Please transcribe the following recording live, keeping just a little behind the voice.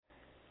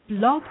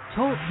Blog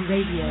Talk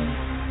Radio.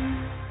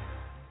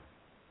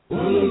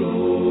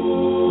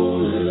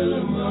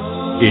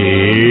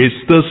 It's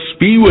the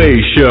Spiwe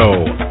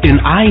Show,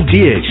 an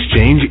idea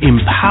exchange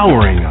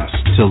empowering us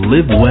to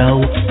live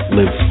well,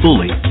 live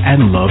fully,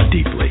 and love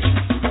deeply.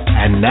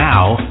 And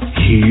now,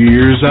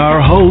 here's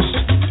our host,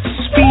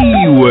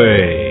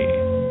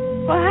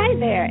 Spiwe. Well, hi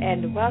there,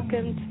 and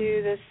welcome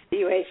to the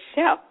Spiwe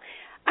Show.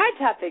 Our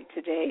topic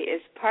today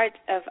is part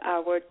of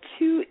our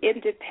Two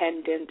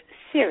Independent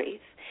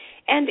series,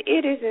 and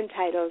it is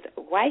entitled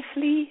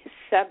Wifely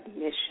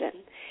Submission.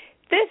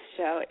 This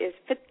show is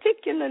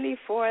particularly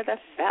for the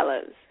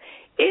fellas.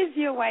 Is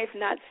your wife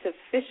not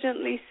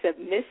sufficiently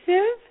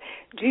submissive?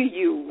 Do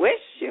you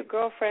wish your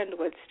girlfriend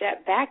would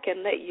step back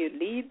and let you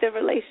lead the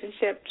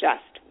relationship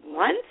just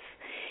once?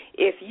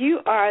 If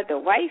you are the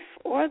wife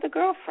or the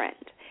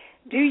girlfriend,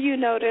 do you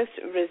notice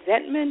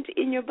resentment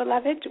in your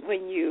beloved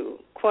when you,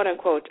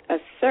 quote-unquote,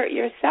 assert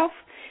yourself?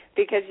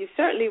 Because you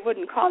certainly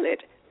wouldn't call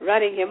it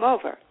running him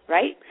over,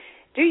 right?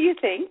 Do you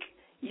think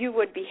you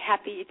would be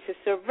happy to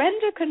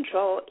surrender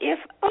control if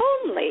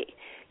only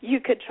you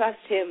could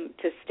trust him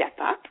to step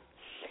up?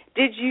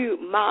 Did your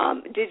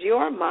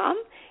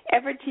mom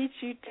ever teach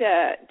you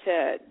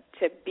to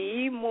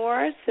be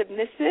more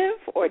submissive,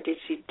 or did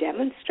she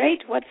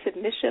demonstrate what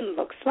submission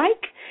looks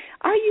like?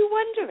 Are you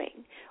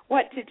wondering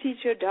what to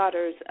teach your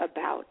daughters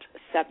about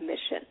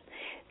submission?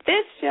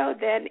 This show,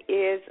 then,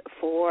 is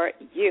for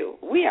you.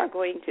 We are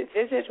going to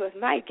visit with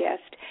my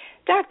guest,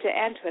 Dr.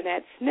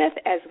 Antoinette Smith,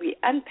 as we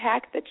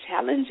unpack the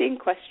challenging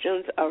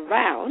questions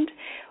around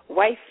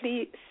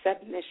wifely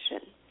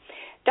submission.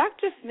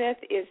 Dr. Smith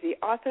is the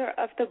author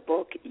of the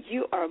book,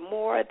 You Are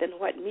More Than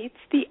What Meets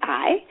the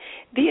Eye,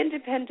 The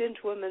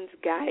Independent Woman's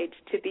Guide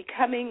to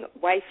Becoming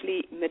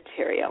Wifely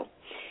Material.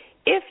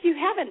 If you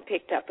haven't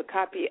picked up a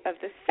copy of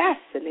this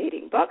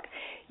fascinating book,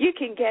 you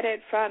can get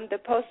it from the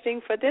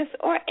posting for this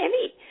or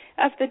any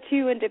of the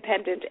two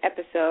independent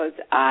episodes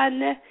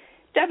on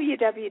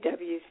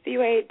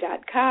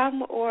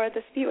www.spiwe.com or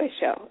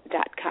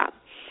thespiweshow.com.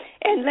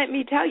 And let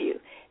me tell you,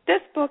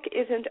 this book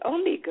isn't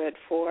only good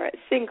for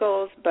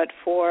singles, but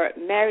for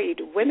married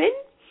women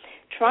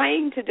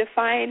trying to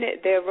define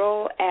their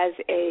role as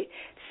a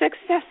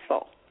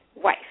successful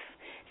wife.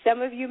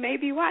 Some of you may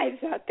be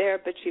wives out there,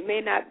 but you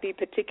may not be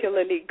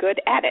particularly good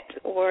at it.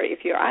 Or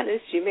if you're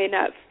honest, you may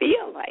not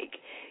feel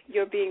like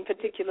you're being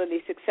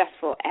particularly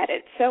successful at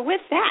it. So with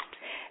that,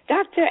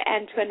 Dr.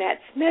 Antoinette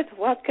Smith,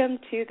 welcome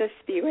to the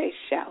Spiwe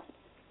Show.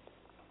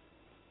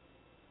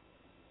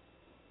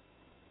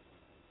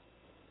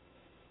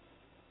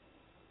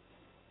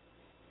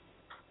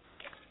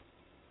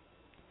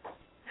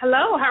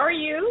 Hello, how are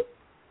you?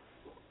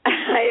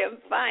 I am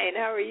fine.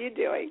 How are you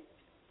doing?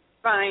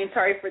 Fine.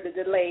 Sorry for the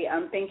delay.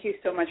 Thank you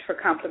so much for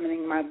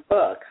complimenting my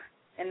book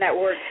and that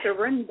word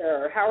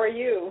surrender. How are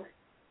you?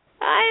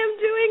 I am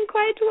doing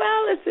quite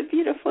well. It's a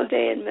beautiful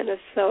day in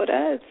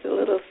Minnesota. It's a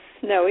little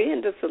snowy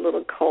and just a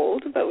little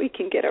cold, but we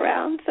can get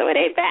around, so it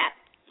ain't bad.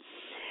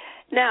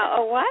 Now,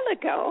 a while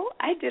ago,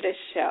 I did a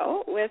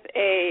show with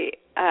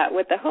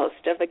the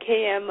host of a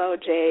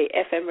KMOJ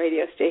FM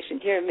radio station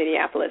here in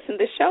Minneapolis, and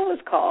the show was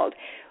called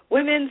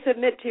Women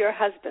Submit to Your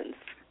Husbands.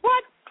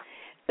 What?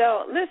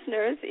 So,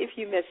 listeners, if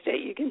you missed it,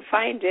 you can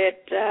find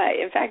it.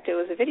 In fact, it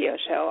was a video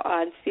show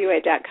on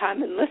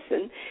Spiwe.com, and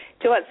listen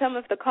to what some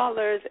of the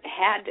callers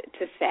had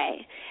to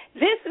say.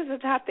 This is a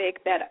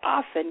topic that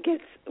often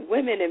gets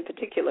women in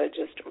particular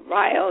just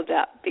riled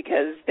up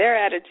because their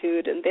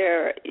attitude and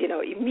their,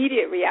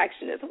 immediate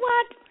reaction is,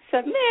 what?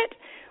 Submit?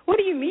 What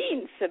do you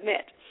mean,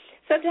 submit?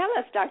 So tell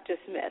us, Dr.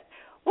 Smith,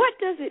 what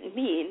does it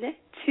mean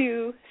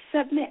to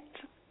submit?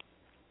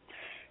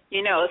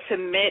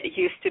 Submit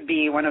used to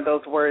be one of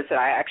those words that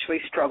I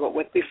actually struggled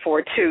with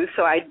before, too.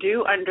 So I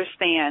do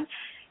understand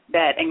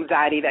that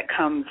anxiety that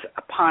comes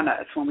upon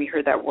us when we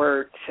hear that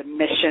word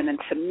submission and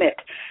submit.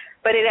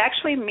 But it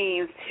actually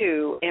means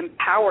to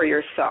empower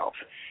yourself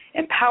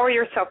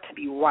to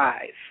be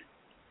wise.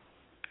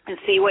 And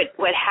see,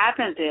 what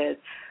happens is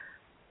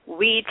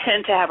we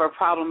tend to have a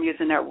problem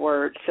using that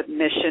word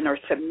submission or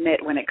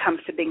submit when it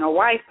comes to being a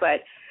wife,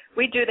 but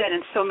we do that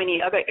in so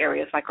many other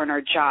areas, like on our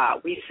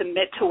job. We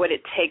submit to what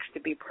it takes to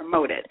be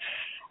promoted.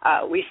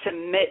 We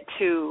submit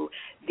to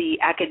the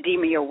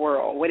academia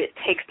world, what it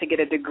takes to get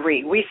a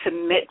degree. We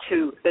submit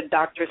to the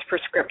doctor's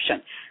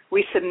prescription.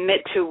 We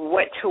submit to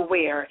what to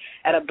wear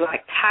at a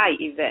black tie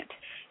event.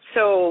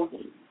 So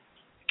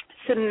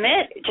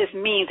submit just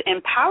means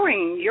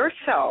empowering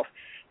yourself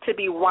to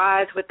be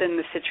wise within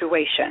the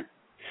situation.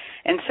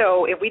 And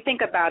so if we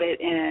think about it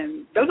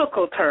in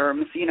biblical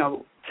terms,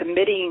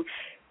 submitting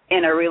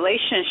in a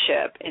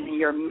relationship and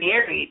you're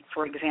married,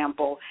 for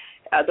example,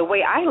 the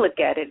way I look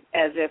at it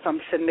as if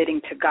I'm submitting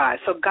to God.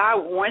 So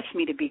God wants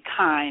me to be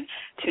kind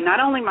to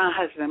not only my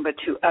husband but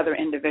to other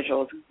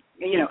individuals.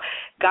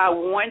 God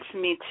wants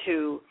me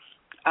to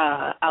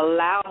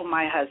allow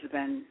my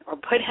husband or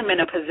put him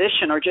in a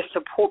position or just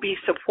be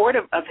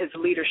supportive of his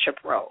leadership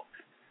role.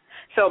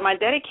 So my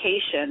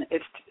dedication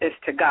is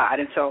to God.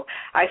 And so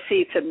I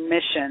see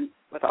submission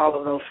with all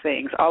of those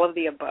things, all of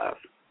the above.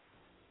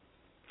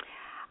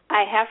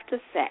 I have to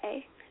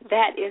say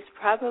that is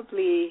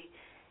probably,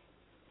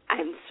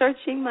 I'm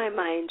searching my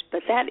mind,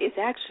 but that is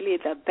actually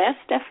the best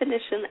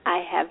definition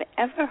I have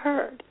ever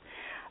heard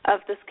of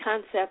this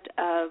concept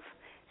of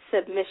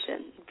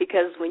submission.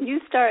 Because when you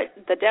start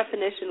the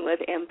definition with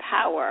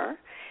empower,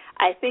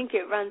 I think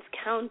it runs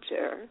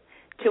counter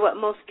to what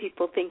most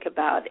people think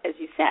about, as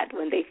you said,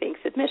 when they think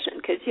submission.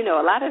 Because, you know,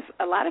 a lot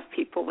of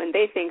people, when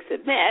they think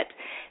submit,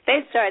 they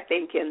start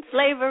thinking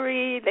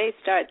slavery, they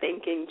start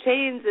thinking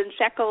chains and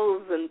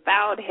shackles and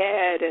bowed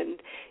head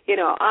and, you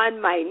know,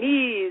 on my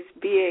knees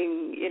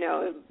being, you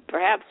know,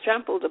 perhaps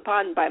trampled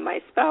upon by my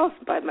spouse,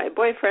 by my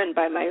boyfriend,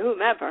 by my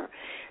whomever.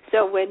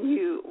 So when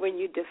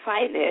you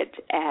define it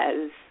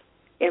as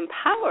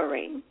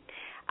empowering,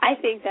 I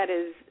think that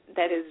is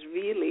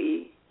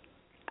really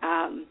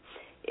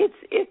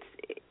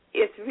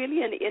it's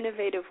really an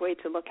innovative way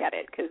to look at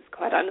it, because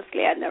quite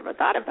honestly, I'd never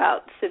thought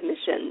about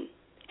submission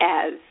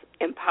as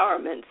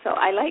empowerment. So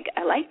I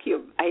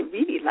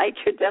really like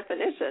your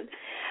definition.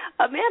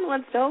 A man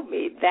once told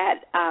me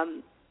that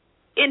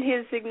in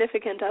his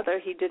significant other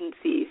he didn't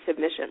see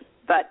submission,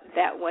 but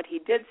that what he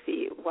did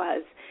see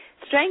was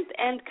strength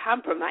and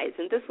compromise.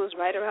 And this was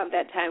right around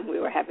that time we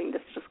were having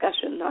this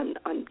discussion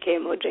on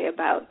KMOJ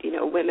about, you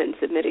know, women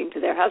submitting to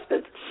their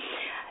husbands.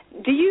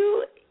 Do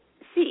you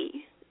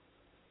see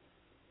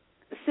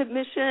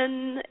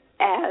submission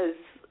as,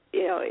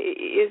 you know,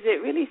 is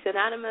it really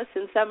synonymous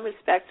in some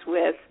respects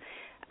with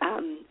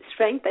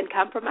strength and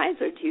compromise,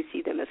 or do you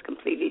see them as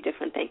completely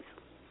different things?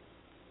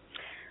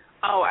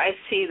 Oh, I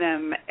see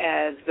them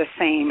as the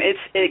same.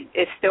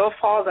 It still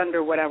falls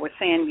under what I was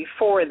saying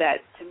before, that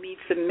to me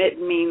submit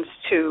means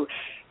to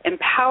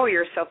empower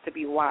yourself to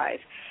be wise.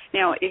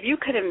 Now, if you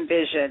could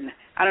envision,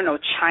 I don't know,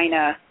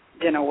 China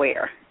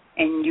dinnerware,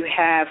 and you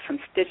have some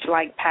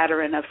stitch-like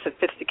pattern of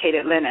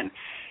sophisticated linen,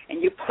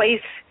 and you place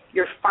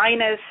your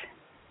finest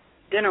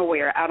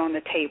dinnerware out on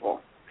the table.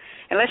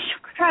 And let's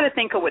try to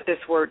think of what this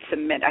word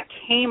submit. I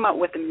came up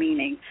with the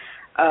meaning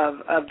of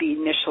the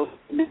initial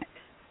submit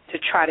to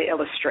try to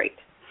illustrate.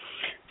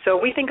 So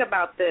we think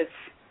about this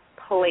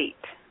plate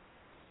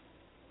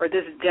or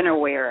this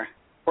dinnerware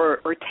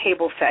or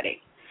table setting.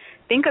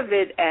 Think of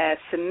it as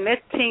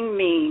submitting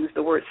means,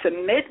 the word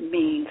submit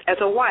means, as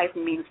a wife,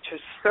 means to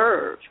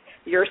serve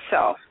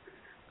yourself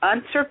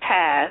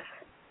unsurpassed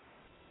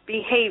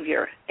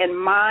behavior and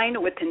mind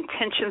with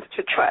intentions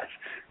to trust.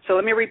 So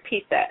let me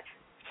repeat that.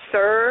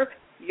 Serve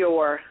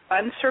your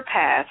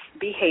unsurpassed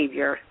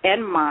behavior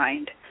and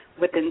mind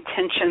with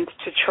intentions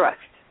to trust.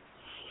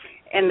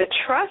 And the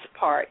trust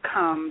part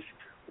comes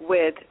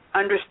with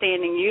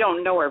understanding you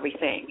don't know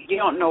everything. You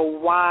don't know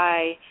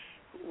why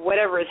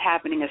whatever is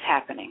happening is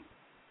happening.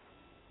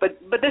 But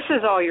this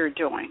is all you're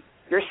doing.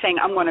 You're saying,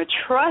 I'm going to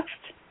trust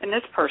in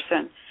this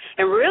person.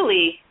 And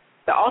really,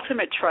 the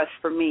ultimate trust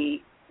for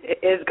me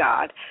is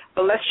God.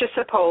 But let's just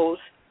suppose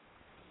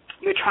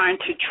you're trying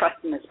to trust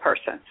in this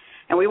person.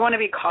 And we want to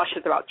be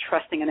cautious about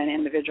trusting in an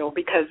individual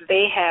because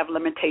they have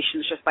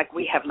limitations just like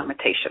we have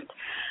limitations.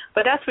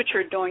 But that's what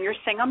you're doing. You're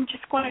saying, I'm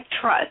just going to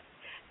trust,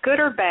 good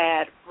or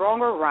bad,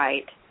 wrong or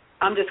right,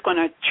 I'm just going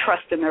to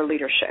trust in their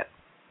leadership.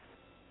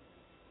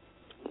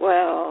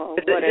 Well,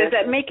 is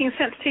that making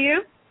sense to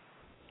you?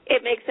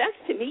 It makes sense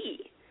to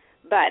me.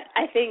 But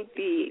I think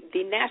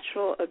the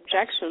natural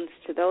objections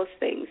to those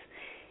things,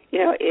 you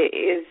know,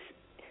 is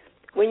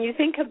when you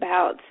think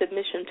about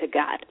submission to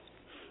God.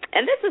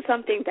 And this is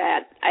something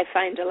that I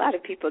find a lot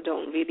of people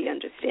don't really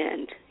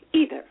understand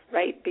either,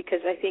 right?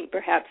 Because I think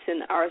perhaps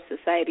in our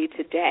society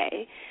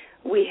today,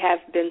 we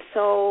have been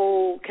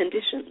so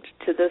conditioned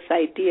to this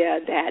idea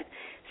that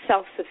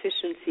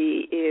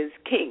self-sufficiency is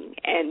king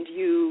and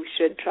you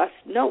should trust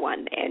no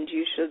one and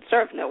you should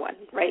serve no one,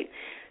 right?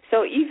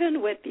 So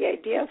even with the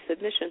idea of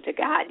submission to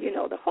God, you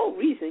know, the whole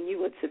reason you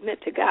would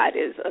submit to God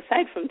is,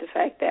 aside from the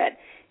fact that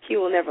he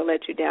will never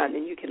let you down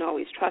and you can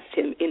always trust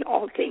him in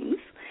all things,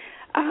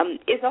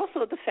 is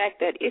also the fact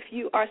that if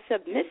you are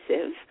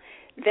submissive,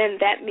 then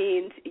that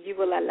means you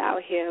will allow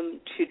him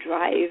to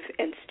drive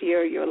and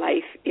steer your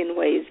life in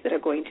ways that are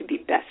going to be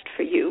best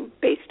for you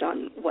based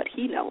on what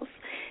he knows,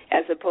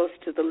 as opposed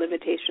to the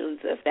limitations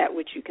of that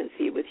which you can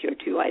see with your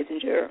two eyes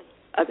and your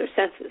other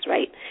senses,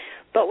 right?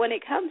 But when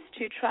it comes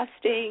to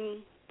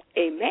trusting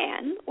a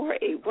man or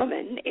a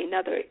woman,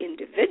 another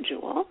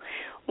individual,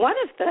 one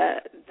of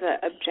the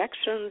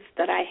objections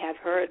that I have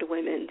heard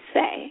women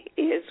say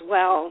is,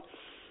 well,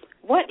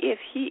 what if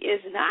he is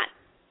not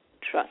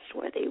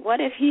trustworthy? What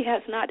if he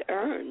has not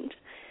earned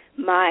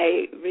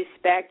my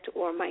respect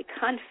or my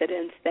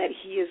confidence that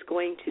he is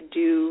going to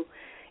do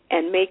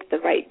and make the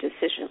right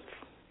decisions?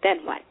 Then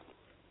what?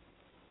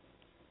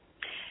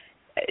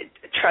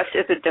 Trust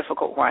is a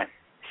difficult one.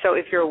 So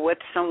if you're with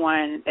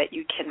someone that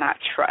you cannot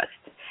trust,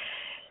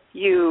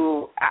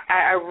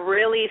 I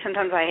really,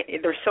 sometimes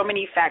there's so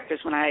many factors.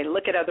 When I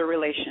look at other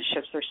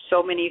relationships, there's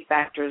so many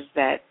factors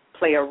that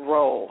play a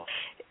role.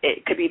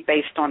 It could be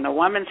based on the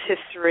woman's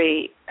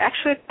history,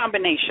 actually a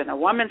combination, a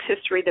woman's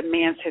history, the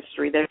man's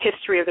history, the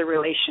history of the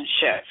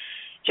relationship,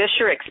 just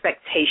your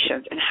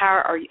expectations, and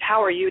how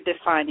are you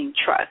defining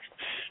trust.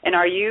 And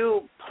are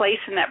you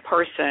placing that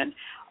person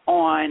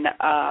on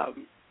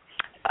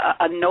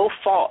a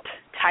no-fault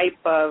type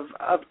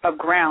of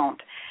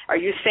ground? Are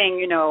you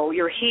saying,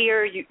 you're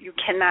here, you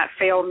cannot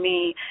fail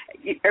me,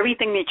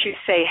 everything that you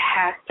say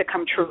has to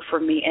come true for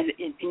me, and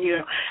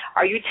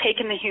are you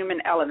taking the human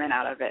element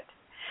out of it?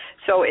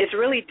 So it's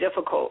really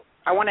difficult.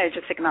 I want to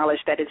just acknowledge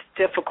that it's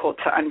difficult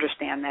to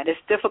understand that. It's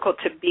difficult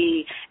to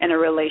be in a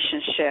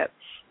relationship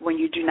when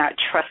you do not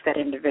trust that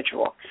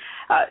individual.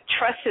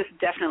 Trust is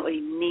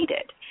definitely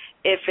needed.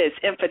 If it's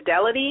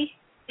infidelity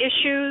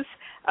issues,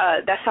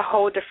 that's a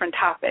whole different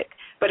topic.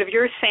 But if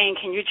you're saying,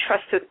 can you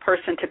trust this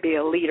person to be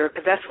a leader,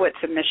 because that's what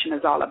submission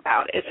is all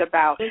about. It's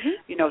about,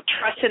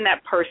 trusting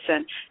that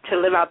person to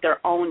live out their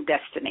own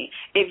destiny.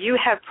 If you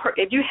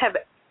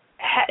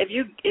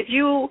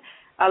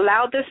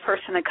allowed this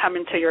person to come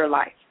into your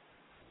life,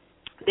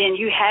 then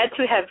you had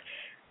to have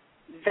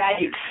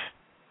values.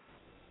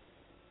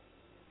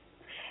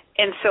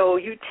 And so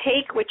you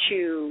take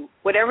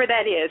whatever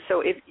that is.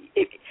 So if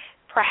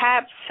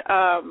perhaps,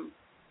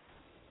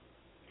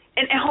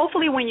 and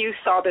hopefully when you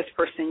saw this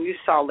person, you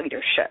saw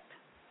leadership.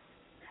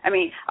 I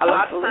mean, a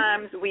lot of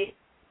times we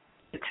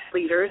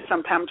leaders,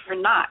 sometimes we're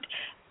not.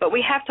 But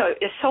we have to,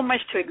 it's so much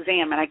to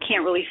examine. I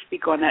can't really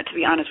speak on that, to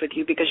be honest with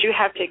you, because you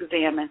have to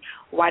examine,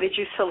 why did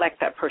you select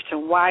that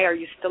person? Why are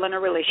you still in a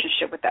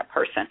relationship with that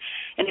person?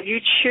 And if you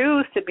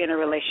choose to be in a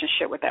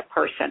relationship with that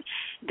person,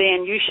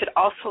 then you should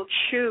also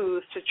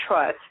choose to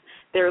trust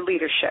their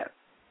leadership.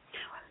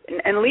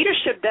 And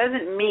leadership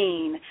doesn't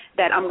mean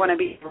that I'm going to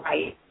be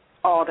right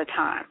all the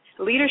time.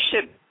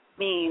 Leadership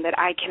means that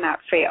I cannot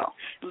fail.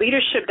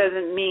 Leadership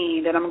doesn't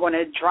mean that I'm going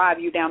to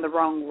drive you down the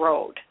wrong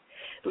road.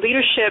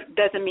 Leadership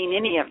doesn't mean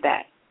any of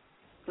that.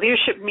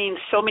 Leadership means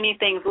so many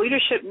things.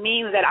 Leadership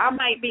means that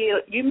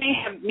you may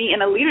have me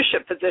in a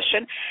leadership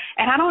position,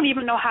 and I don't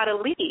even know how to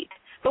lead.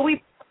 But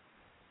we've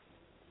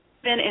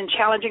been in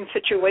challenging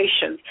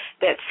situations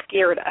that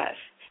scared us.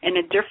 And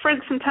the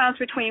difference sometimes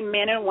between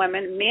men and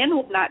women, men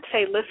will not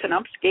say, listen,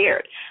 I'm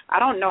scared. I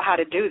don't know how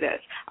to do this.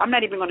 I'm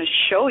not even going to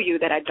show you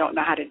that I don't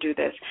know how to do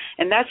this.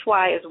 And that's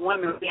why as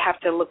women we have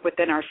to look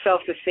within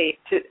ourselves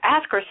to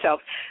ask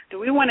ourselves, do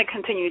we want to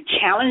continue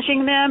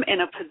challenging them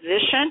in a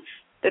position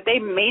that they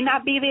may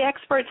not be the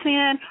experts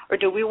in, or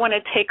do we want to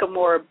take a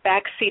more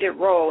back-seated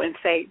role and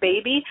say,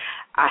 baby,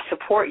 I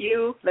support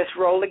you. Let's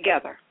roll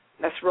together.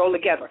 Let's roll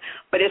together.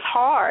 But it's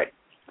hard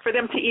for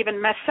them to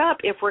even mess up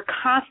if we're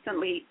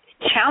constantly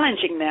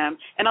challenging them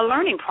in a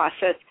learning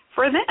process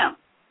for them.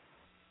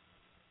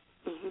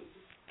 Mm-hmm.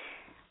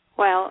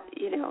 Well,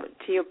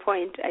 to your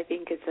point, I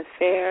think it's a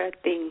fair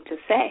thing to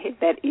say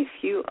that if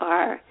you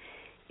are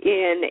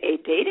in a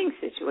dating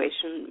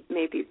situation,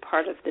 maybe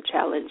part of the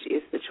challenge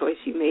is the choice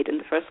you made in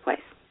the first place,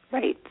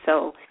 right?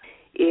 So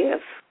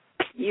if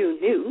you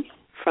knew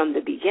from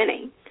the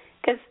beginning,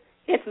 because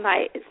it's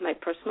my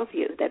personal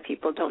view that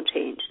people don't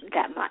change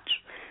that much.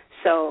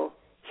 So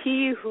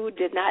he who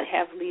did not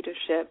have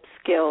leadership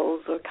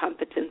skills or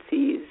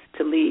competencies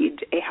to lead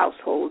a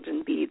household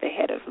and be the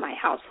head of my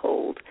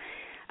household,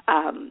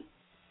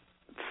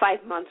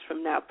 5 months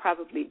from now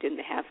probably didn't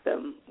have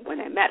them when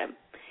I met him.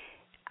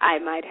 I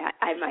might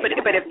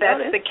But if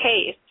that's the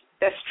case,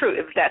 that's true.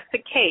 If that's the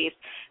case,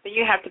 then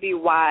you have to be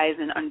wise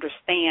and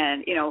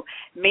understand,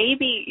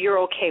 maybe you're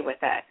okay with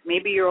that.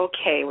 Maybe you're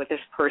okay with this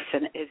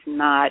person is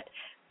not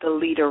the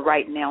leader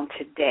right now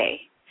today.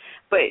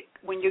 But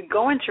when you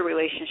go into a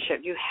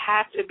relationship, you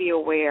have to be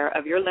aware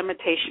of your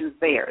limitations,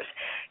 theirs.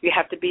 You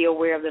have to be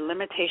aware of the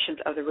limitations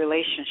of the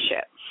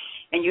relationship.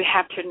 And you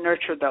have to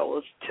nurture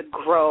those to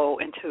grow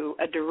into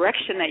a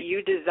direction that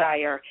you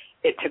desire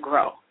it to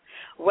grow.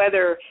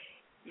 Whether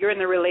you're in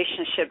the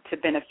relationship to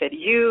benefit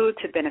you,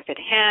 to benefit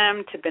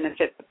him, to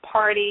benefit the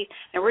party,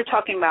 and we're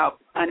talking about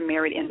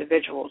unmarried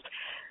individuals.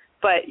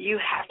 But you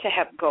have to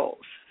have goals.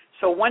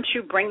 So once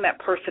you bring that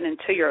person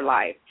into your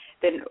life,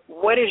 then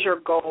what is your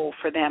goal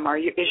for them?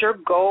 Is your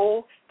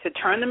goal to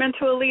turn them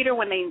into a leader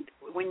when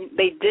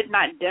they did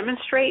not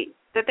demonstrate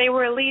that they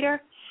were a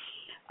leader?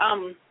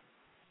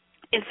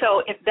 And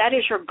so if that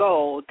is your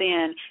goal,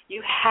 then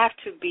you have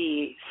to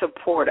be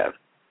supportive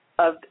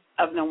of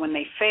them when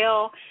they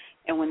fail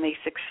and when they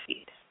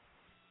succeed.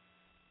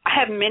 I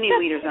have many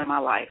leaders in my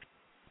life,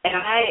 and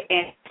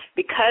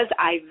because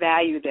I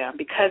value them,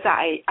 because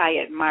I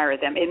admire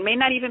them, it may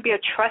not even be a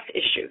trust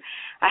issue.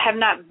 I have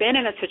not been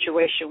in a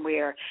situation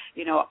where,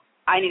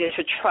 I needed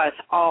to trust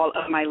all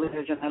of my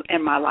leaders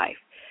in my life.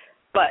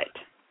 But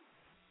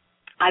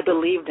I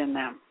believed in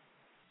them.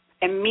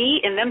 And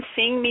them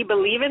seeing me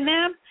believe in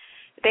them,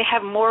 they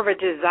have more of a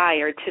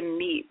desire to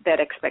meet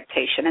that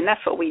expectation, and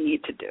that's what we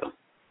need to do.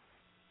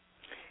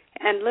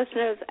 And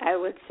listeners, I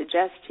would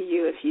suggest to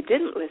you, if you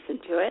didn't listen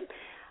to it,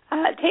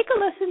 take a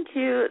listen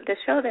to the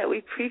show that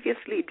we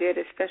previously did,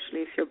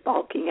 especially if you're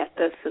balking at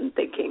this and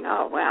thinking,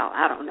 oh, well,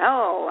 I don't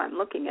know, I'm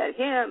looking at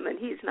him and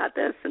he's not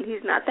this and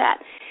he's not that.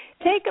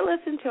 Take a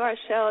listen to our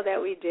show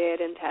that we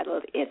did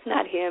entitled, It's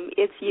Not Him,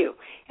 It's You.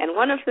 And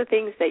one of the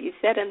things that you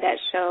said in that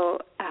show,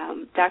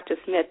 Dr.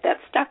 Smith, that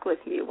stuck with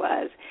me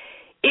was,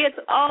 It's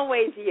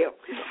always you.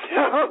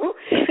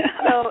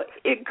 So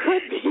it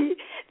could be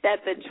that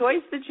the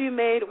choice that you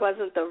made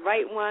wasn't the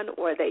right one,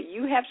 or that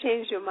you have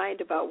changed your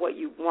mind about what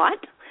you want,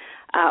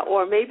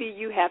 or maybe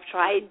you have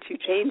tried to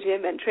change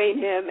him and train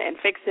him and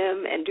fix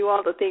him and do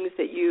all the things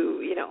that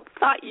you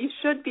thought you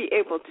should be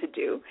able to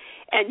do,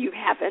 and you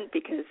haven't,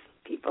 because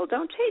people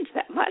don't change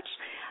that much.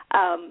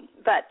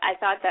 But I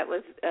thought that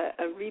was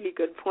a really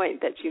good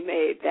point that you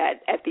made,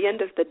 that at the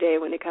end of the day,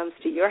 when it comes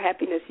to your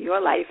happiness,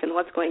 your life, and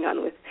what's going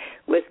on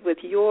with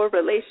your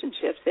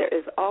relationships, there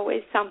is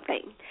always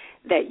something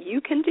that you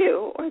can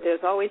do, or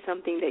there's always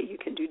something that you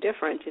can do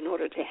different in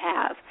order to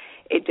have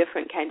a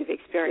different kind of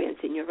experience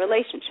in your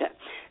relationship.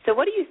 So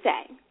what do you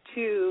say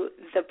to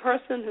the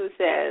person who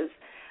says,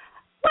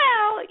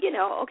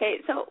 well, okay,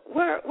 so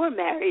we're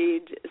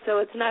married, so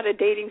it's not a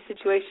dating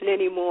situation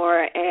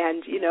anymore,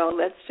 and,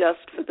 let's just,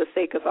 for the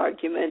sake of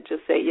argument,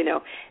 just say,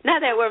 now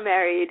that we're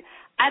married,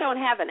 I don't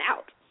have an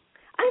out.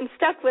 I'm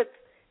stuck with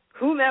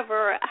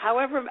whomever,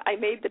 however I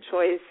made the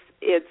choice.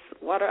 It's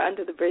water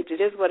under the bridge.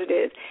 It is what it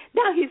is.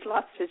 Now he's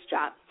lost his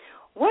job.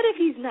 What if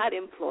he's not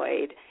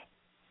employed?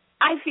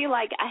 I feel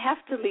like I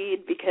have to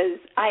lead because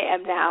I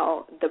am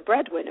now the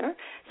breadwinner.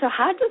 So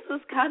how does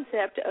this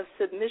concept of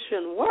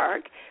submission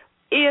work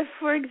if,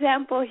 for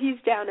example, he's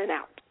down and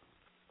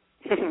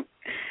out?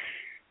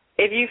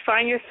 If you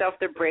find yourself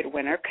the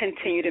breadwinner,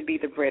 continue to be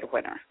the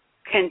breadwinner.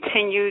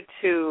 Continue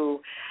to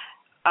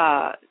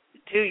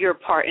do your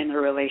part in the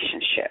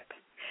relationship.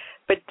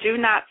 But do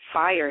not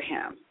fire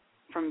him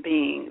from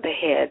being the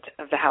head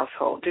of the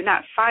household. Do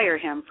not fire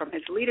him from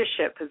his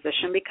leadership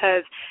position,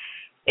 because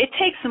it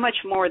takes much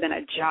more than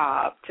a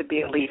job to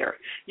be a leader.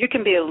 You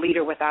can be a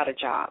leader without a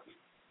job.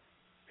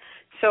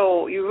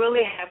 So you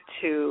really have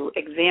to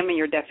examine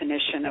your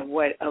definition of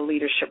what a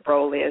leadership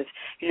role is.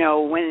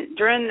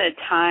 During the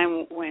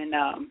time when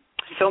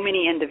so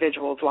many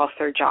individuals lost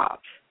their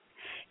jobs,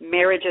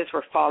 marriages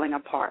were falling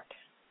apart.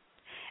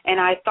 And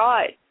I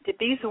thought, did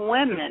these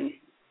women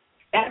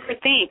ever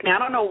think, now I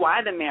don't know why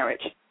the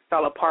marriage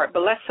fell apart,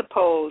 but let's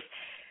suppose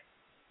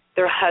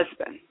their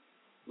husband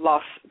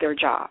lost their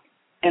job.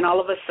 And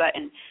all of a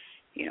sudden,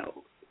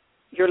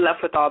 you're left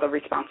with all the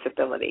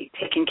responsibility,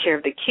 taking care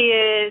of the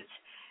kids,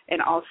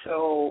 and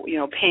also,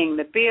 paying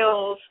the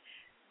bills.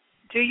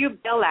 Do you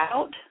bail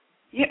out?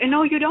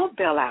 No, you don't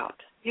bail out.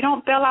 You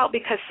don't bail out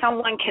because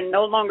someone can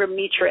no longer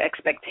meet your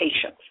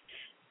expectations.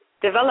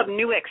 Develop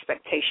new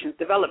expectations.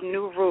 Develop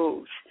new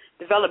rules.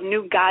 Develop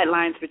new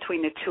guidelines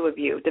between the two of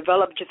you.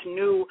 Develop just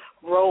new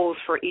roles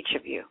for each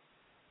of you.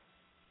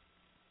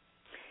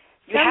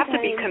 You have to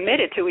be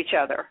committed to each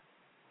other.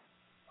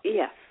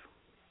 Yes.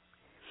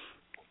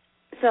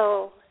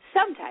 So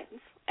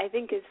sometimes I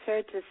think it's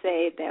fair to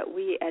say that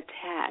we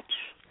attach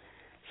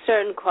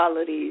certain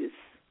qualities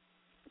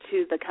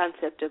to the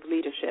concept of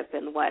leadership,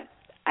 and what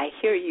I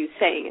hear you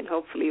saying, and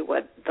hopefully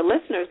what the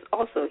listeners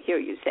also hear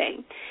you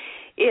saying,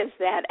 is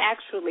that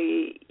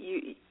actually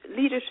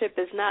leadership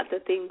is not the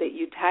thing that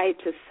you tie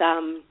to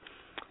some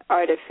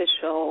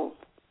artificial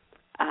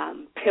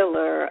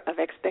pillar of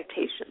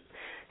expectation.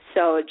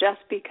 So just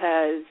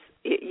because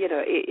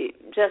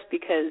just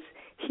because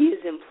he is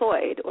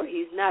employed or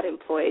he's not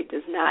employed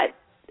does not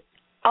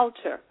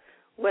alter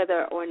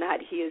whether or not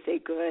he is a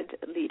good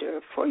leader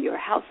for your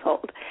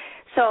household.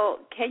 So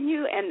can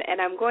you,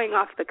 and I'm going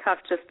off the cuff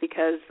just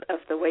because of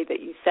the way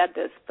that you said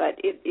this, but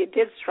it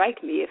did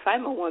strike me, if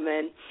I'm a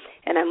woman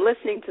and I'm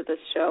listening to this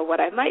show, what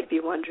I might be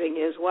wondering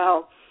is,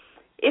 well,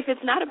 if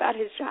it's not about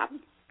his job,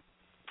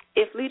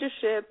 if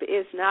leadership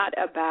is not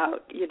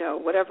about,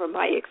 whatever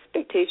my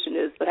expectation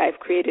is that I've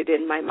created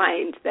in my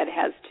mind that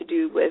has to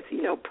do with,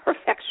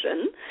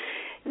 perfection,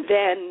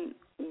 then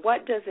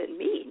what does it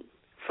mean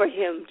for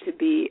him to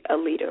be a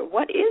leader?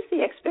 What is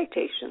the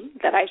expectation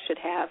that I should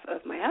have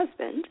of my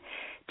husband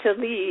to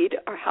lead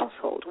our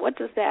household? What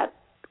is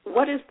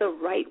the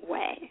right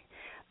way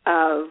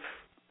of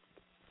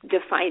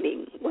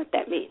defining what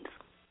that means,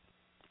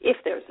 if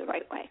there's a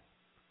right way?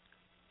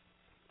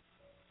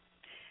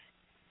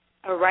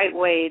 A right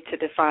way to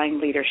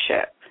define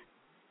leadership.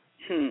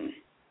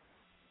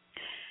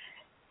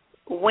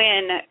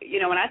 When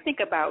I think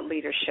about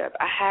leadership,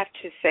 I have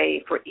to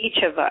say for each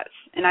of us,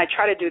 and I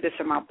try to do this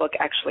in my book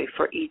actually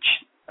for each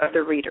of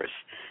the readers.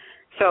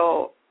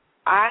 So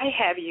I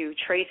have you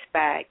trace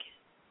back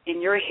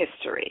in your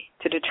history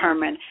to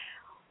determine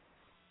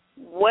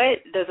what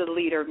does a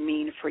leader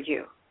mean for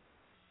you?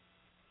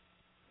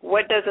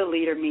 What does a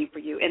leader mean for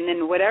you? And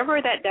then whatever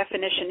that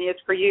definition is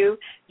for you,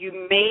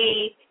 you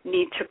may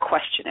need to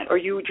question it, or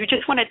you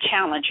just want to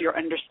challenge your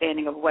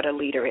understanding of what a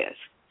leader is.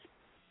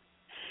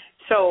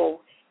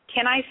 So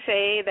can I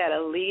say that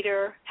a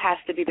leader has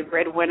to be the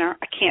breadwinner?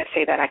 I can't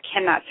say that. I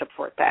cannot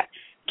support that.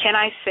 Can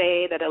I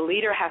say that a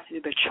leader has to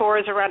do the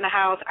chores around the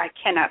house? I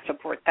cannot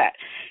support that.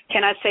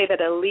 Can I say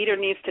that a leader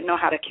needs to know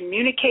how to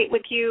communicate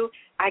with you?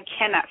 I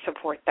cannot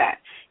support that.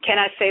 Can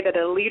I say that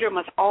a leader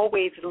must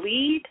always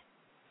lead?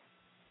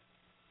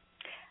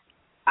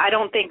 I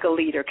don't think a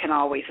leader can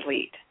always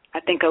lead. I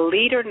think a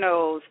leader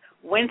knows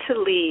when to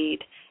lead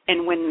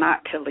and when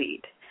not to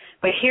lead.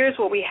 But here's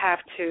what we have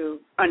to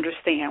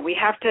understand. We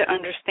have to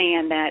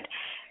understand that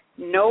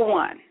no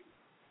one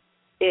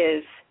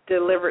is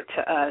delivered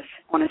to us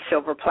on a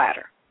silver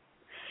platter.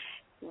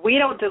 We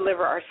don't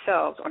deliver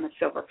ourselves on a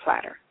silver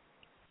platter.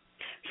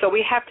 So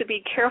we have to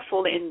be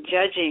careful in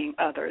judging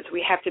others.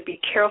 We have to be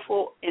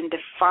careful in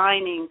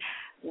defining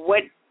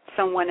what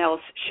someone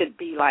else should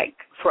be like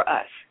for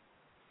us.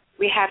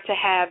 We have to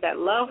have that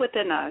love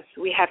within us.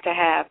 We have to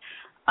have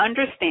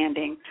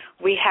understanding.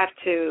 We have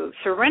to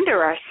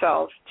surrender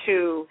ourselves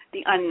to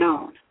the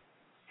unknown.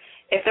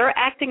 If they're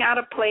acting out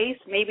of place,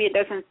 maybe it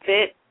doesn't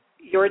fit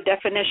your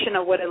definition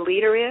of what a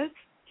leader is.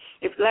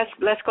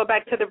 Let's go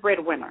back to the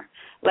breadwinner.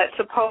 Let's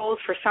suppose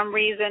for some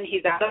reason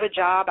he's out of a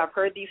job. I've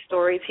heard these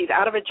stories. He's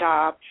out of a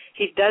job.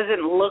 He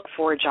doesn't look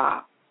for a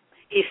job.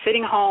 He's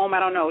sitting home, I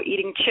don't know,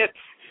 eating chips,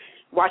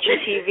 watching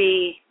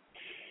TV,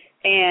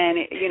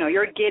 and,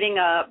 you're getting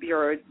up,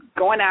 you're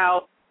going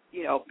out,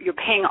 you're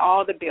paying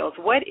all the bills.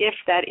 What if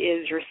that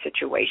is your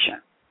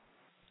situation?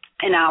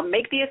 And I'll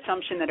make the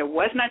assumption that it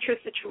was not your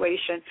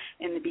situation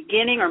in the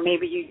beginning, or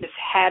maybe you just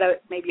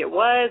maybe it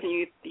was, and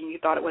you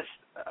thought it was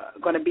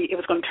going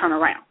to turn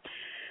around.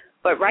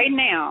 But right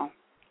now,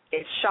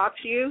 it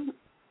shocks you,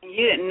 and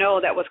you didn't know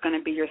that was going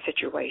to be your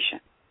situation.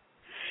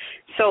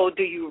 So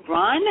do you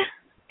run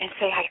and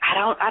say,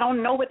 I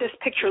don't know what this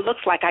picture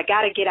looks like. I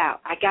got to get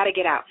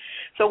out.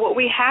 So what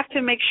we have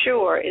to make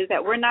sure is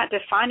that we're not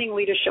defining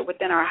leadership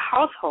within our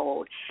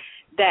household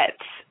that's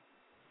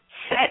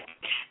set.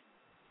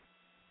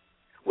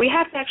 We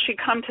have to actually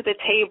come to the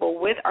table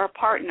with our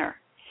partner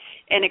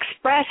and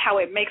express how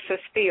it makes us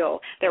feel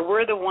that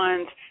we're the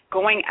ones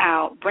going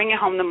out, bringing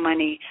home the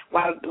money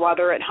while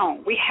they're at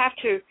home. We have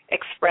to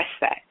express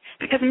that,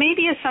 because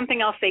maybe it's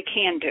something else they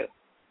can do.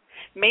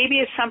 Maybe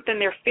it's something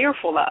they're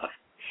fearful of.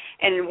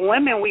 And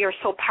women, we are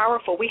so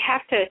powerful. We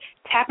have to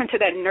tap into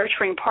that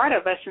nurturing part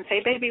of us and say,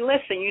 baby,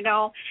 listen,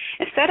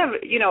 instead of,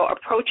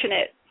 approaching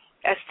it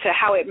as to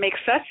how it makes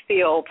us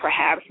feel,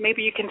 perhaps,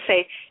 maybe you can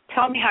say,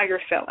 tell me how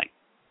you're feeling.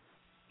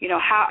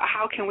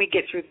 How can we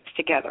get through this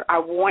together? I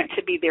want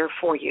to be there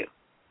for you.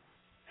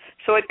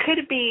 So it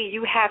could be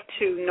you have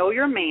to know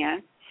your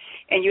man,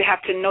 and you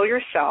have to know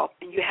yourself,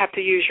 and you have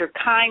to use your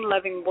kind,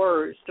 loving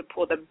words to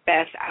pull the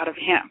best out of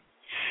him.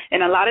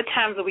 And a lot of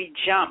times we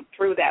jump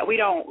through that. We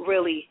don't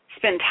really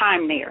spend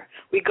time there.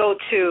 We go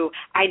to,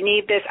 I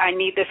need this, I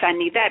need this, I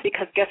need that,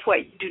 because guess what?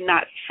 You do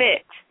not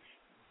fit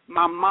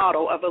my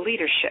model of a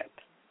leadership.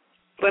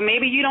 But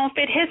maybe you don't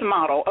fit his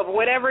model of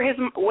whatever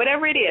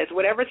it is,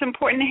 whatever's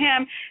important to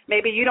him,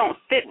 maybe you don't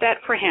fit that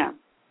for him.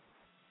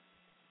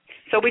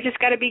 So we just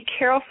got to be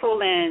careful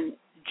in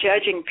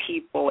judging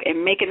people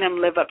and making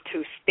them live up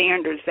to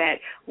standards that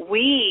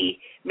we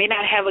may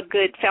not have a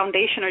good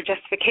foundation or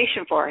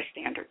justification for our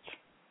standards.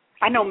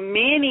 I know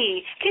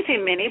many, can't say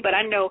many, but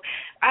I know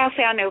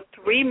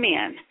 3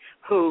 men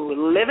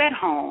who live at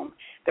home.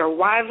 Their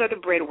wives are the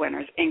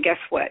breadwinners, and guess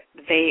what?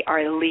 They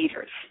are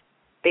leaders.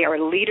 They are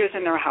leaders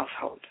in their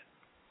household.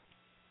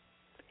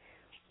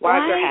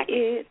 Why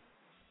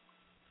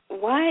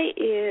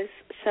is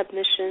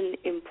submission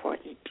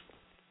important?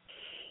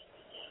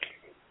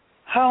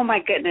 Oh, my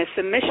goodness.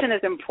 Submission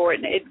is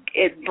important.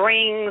 It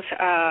brings,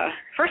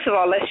 first of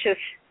all, let's just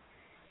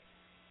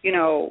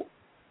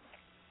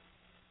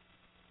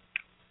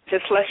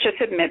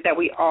admit that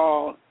we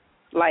all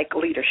like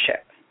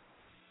leadership.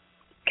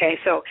 Okay,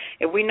 so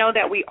if we know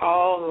that we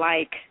all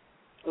like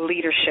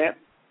leadership,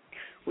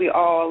 we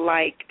all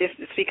like, this.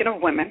 Speaking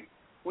of women,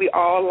 we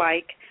all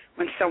like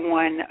when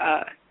someone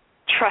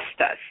trusts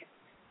us.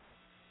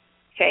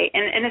 Okay,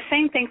 and the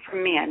same thing for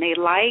men. They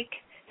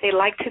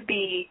like to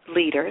be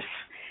leaders.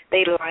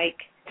 They like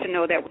to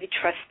know that we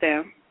trust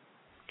them.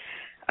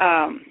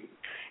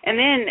 And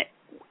then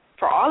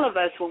for all of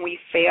us, when we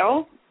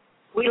fail,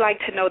 we like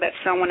to know that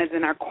someone is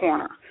in our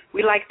corner.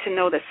 We like to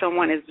know that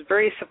someone is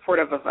very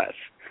supportive of us.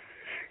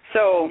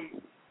 So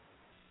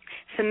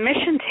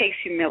submission takes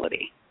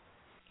humility.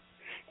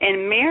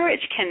 And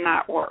marriage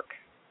cannot work.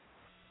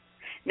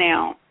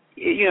 Now,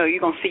 you're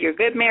going to see your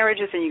good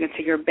marriages and you're going to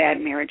see your bad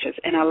marriages.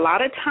 And a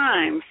lot of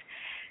times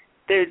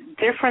the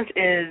difference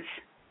is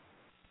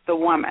the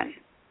woman.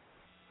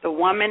 The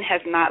woman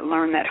has not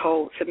learned that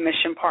whole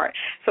submission part.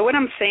 So what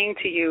I'm saying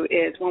to you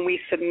is when we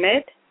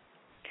submit,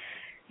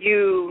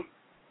 you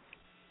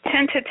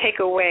tend to take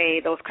away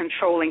those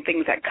controlling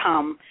things that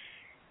come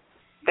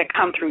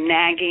through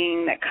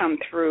nagging, that come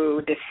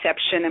through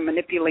deception and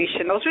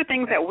manipulation. Those are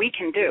things that we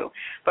can do.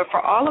 But for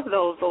all of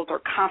those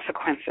are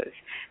consequences.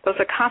 Those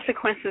are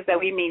consequences that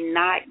we may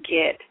not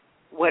get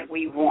what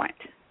we want.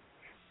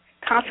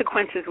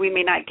 Consequences we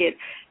may not get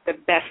the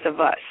best of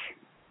us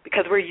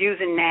because we're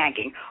using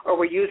nagging, or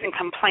we're using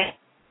complaint,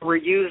 we're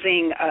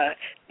using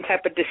some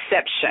type of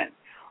deception,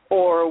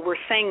 or we're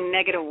saying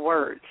negative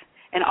words.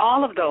 And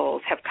all of those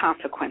have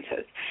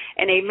consequences.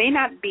 And they may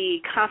not be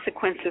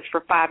consequences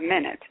for 5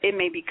 minutes. It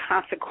may be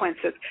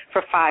consequences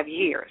for 5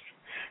 years.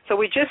 So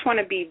we just want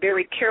to be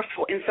very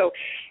careful. And so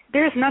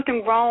there's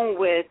nothing wrong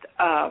with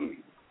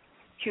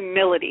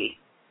humility,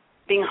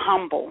 being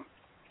humble,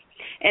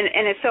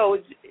 And so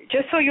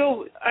just so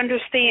you'll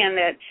understand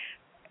that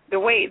the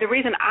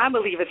reason I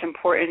believe it's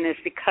important is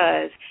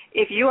because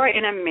if you are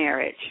in a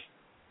marriage,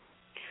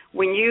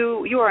 when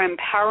you are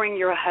empowering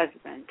your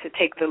husband to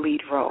take the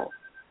lead role,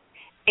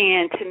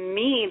 and to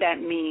me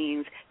that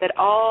means that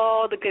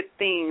all the good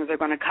things are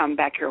going to come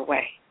back your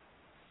way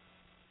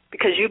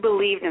because you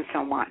believed in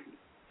someone.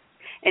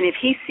 And if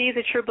he sees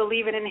that you're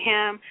believing in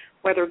him,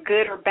 whether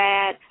good or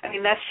bad, I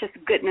mean, that's just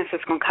goodness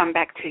that's going to come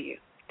back to you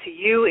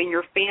and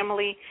your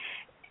family.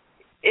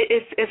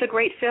 It's a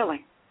great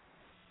feeling.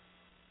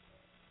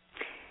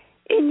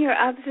 In your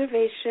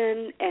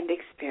observation and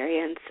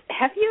experience,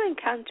 have you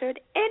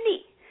encountered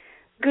any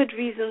good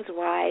reasons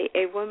why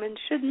a woman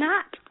should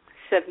not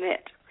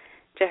submit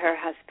to her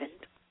husband?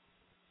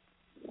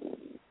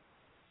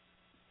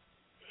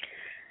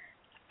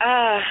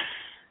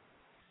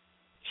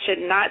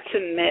 Should not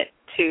submit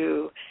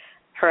to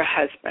her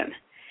husband.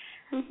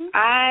 Mm-hmm.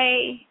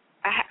 I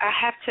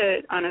have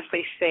to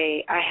honestly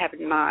say I have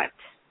not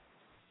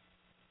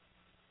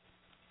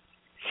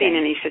seen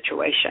any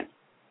situation.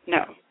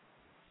 No.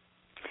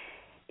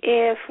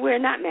 If we're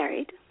not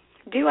married,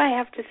 do I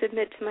have to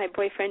submit to my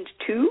boyfriend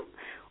too,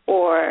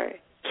 or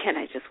can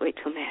I just wait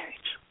till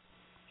marriage?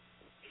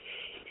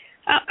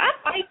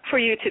 I'd like for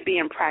you to be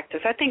in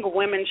practice. I think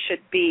women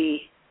should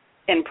be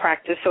in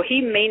practice. So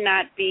he may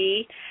not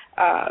be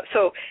that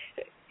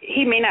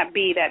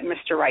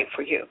Mr. Right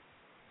for you.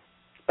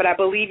 But I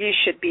believe you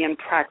should be in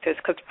practice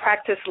because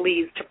practice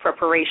leads to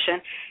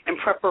preparation, and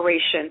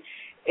preparation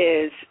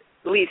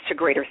leads to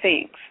greater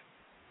things.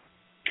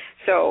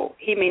 So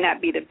he may not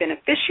be the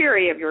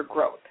beneficiary of your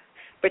growth,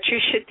 but you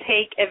should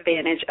take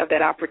advantage of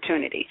that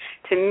opportunity.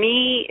 To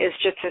me, it's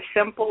just as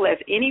simple as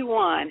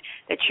anyone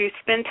that you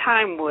spend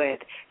time with,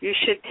 you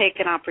should take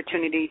an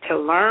opportunity to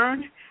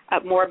learn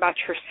more about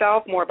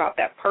yourself, more about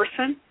that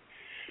person.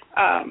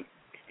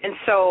 And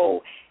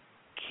so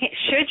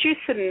should you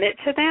submit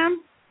to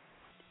them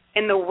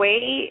in the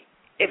way,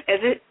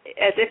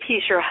 as if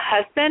he's your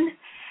husband,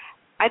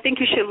 I think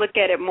you should look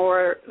at it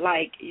more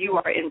like you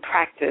are in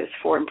practice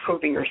for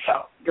improving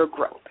yourself, your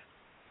growth.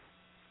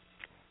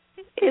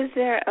 Is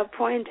there a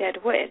point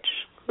at which,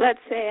 let's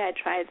say I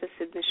try the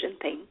submission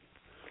thing,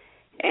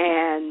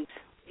 and,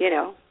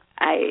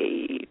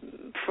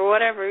 for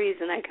whatever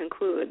reason, I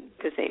conclude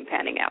this ain't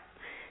panning out.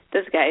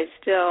 This guy is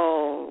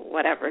still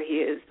whatever he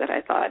is that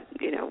I thought,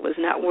 was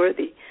not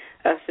worthy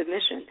of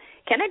submission.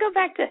 Can I go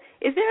back to,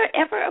 is there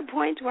ever a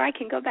point where I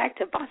can go back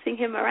to bossing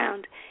him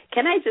around?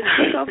 Can I just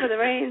take over the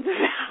reins of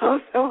the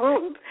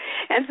household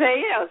and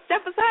say,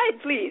 step aside,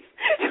 please.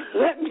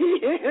 Let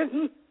me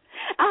in.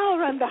 I'll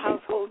run the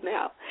household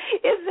now.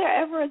 Is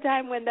there ever a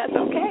time when that's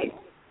okay?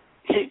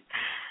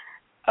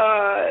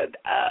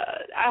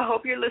 I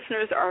hope your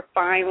listeners are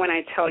fine when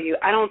I tell you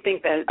I don't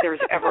think that there's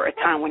ever a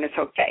time when it's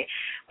okay.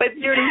 But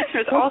your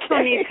listeners also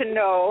need to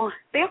know,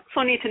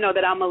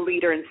 that I'm a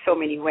leader in so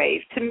many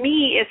ways. To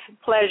me, it's a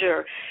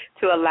pleasure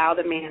to allow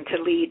the man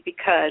to lead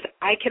because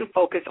I can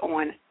focus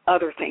on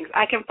other things.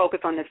 I can focus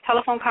on this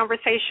telephone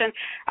conversation.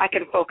 I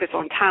can focus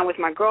on time with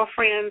my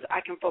girlfriends. I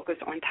can focus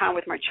on time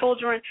with my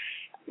children,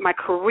 my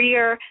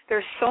career.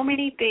 There's so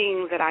many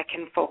things that I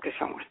can focus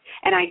on,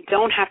 and I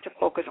don't have to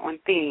focus on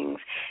things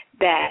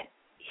that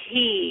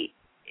he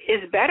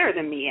is better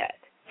than me at.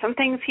 Some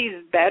things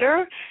he's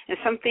better, and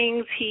some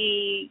things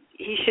he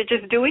should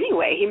just do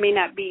anyway. He may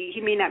not be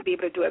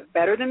able to do it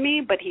better than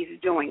me, but he's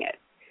doing it,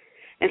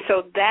 and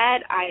so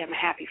that I am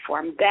happy for.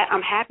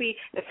 I'm happy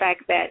the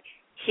fact that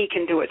he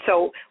can do it.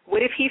 So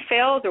what if he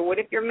fails, or what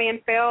if your man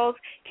fails?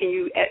 Can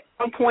you at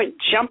some point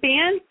jump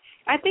in?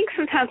 I think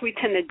sometimes we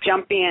tend to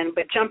jump in,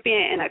 but jump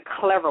in a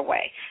clever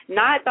way.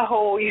 Not the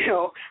whole,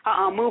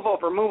 move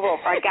over,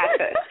 I got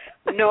this.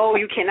 No,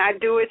 you cannot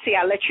do it. See,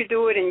 I let you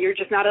do it, and you're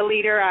just not a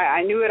leader.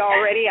 I knew it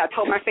already. I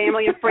told my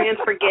family and friends,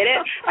 forget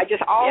it. I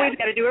just always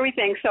got to do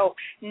everything. So,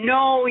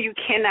 no, you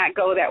cannot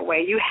go that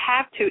way. You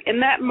have to, in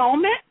that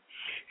moment,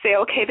 say,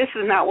 okay, this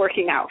is not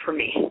working out for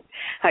me.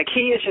 Like,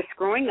 he is just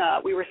screwing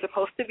up. We were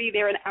supposed to be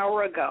there an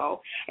hour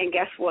ago, and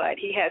guess what?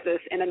 He has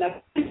us in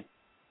another,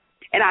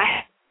 and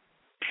I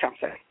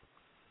something.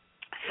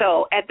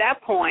 So at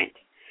that point,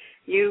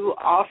 you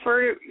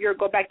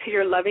go back to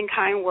your loving,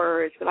 kind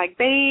words, like,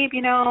 babe,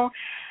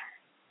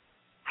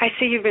 I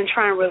see you've been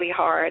trying really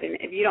hard, and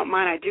if you don't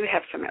mind, I do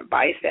have some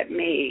advice that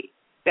may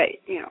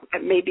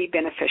be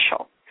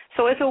beneficial.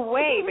 So it's a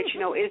way, but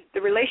it's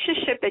the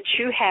relationship that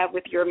you have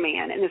with your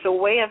man, and it's a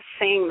way of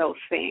saying those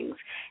things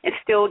and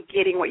still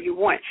getting what you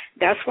want.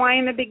 That's why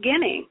in the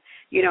beginning,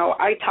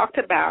 I talked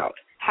about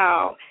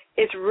how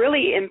it's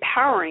really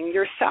empowering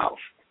yourself.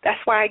 That's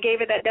why I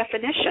gave it that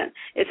definition.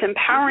 It's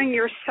empowering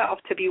yourself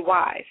to be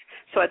wise.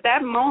 So at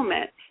that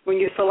moment, when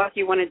you feel like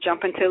you want to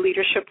jump into a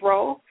leadership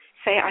role,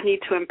 say, I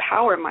need to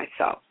empower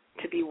myself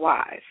to be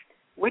wise.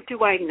 What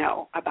do I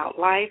know about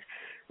life?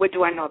 What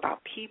do I know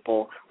about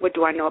people? What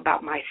do I know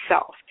about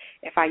myself?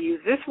 If I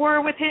use this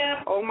word with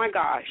him, oh my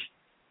gosh,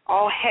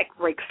 all heck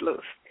breaks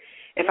loose.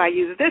 If I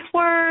use this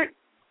word,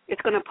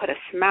 it's going to put a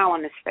smile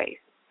on his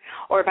face.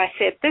 Or if I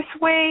say it this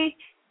way,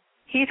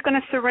 he's going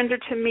to surrender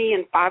to me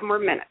in 5 more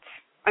minutes.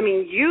 I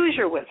mean, use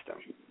your wisdom.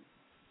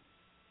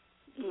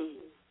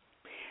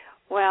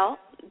 Well,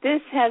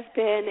 this has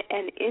been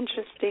an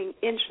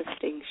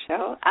interesting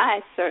show.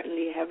 I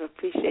certainly have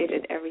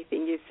appreciated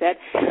everything you said.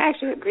 I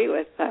actually agree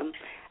with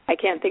I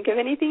can't think of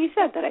anything you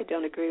said that I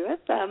don't agree with,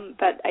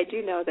 but I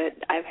do know that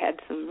I've had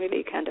some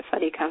really kind of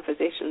funny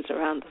conversations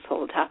around this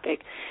whole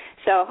topic.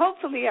 So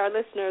hopefully our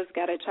listeners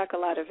got a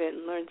chuckle out of it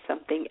and learned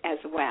something as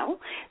well.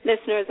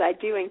 Listeners, I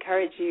do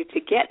encourage you to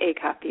get a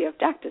copy of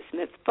Dr.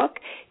 Smith's book,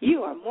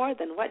 You Are More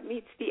Than What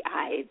Meets the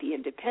Eye, The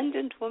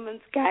Independent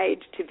Woman's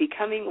Guide to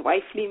Becoming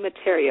Wifely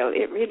Material.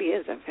 It really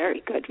is a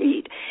very good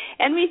read.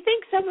 And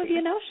rethink some of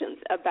your notions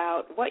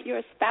about what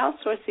your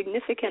spouse or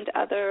significant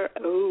other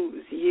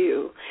owes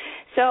you.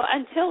 So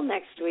until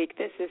next week,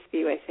 this is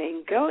Spiwe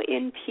saying, go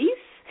in peace,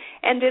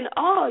 and in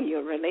all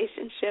your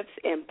relationships,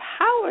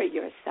 empower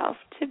yourself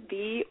to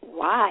be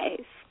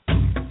wise.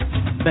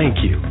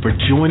 Thank you for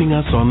joining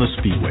us on The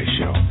Spiwe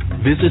Show.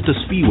 Visit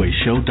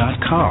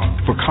thespiweshow.com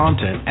for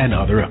content and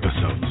other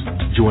episodes.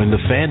 Join the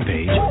fan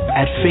page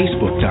at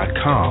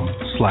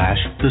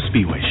facebook.com/The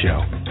Spiwe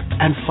Show.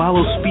 And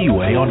follow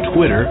Spiwe on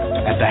Twitter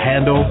at the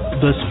handle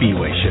The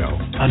Spiwe Show.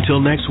 Until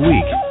next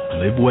week,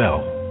 live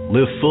well,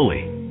 live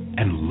fully,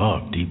 and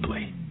love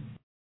deeply.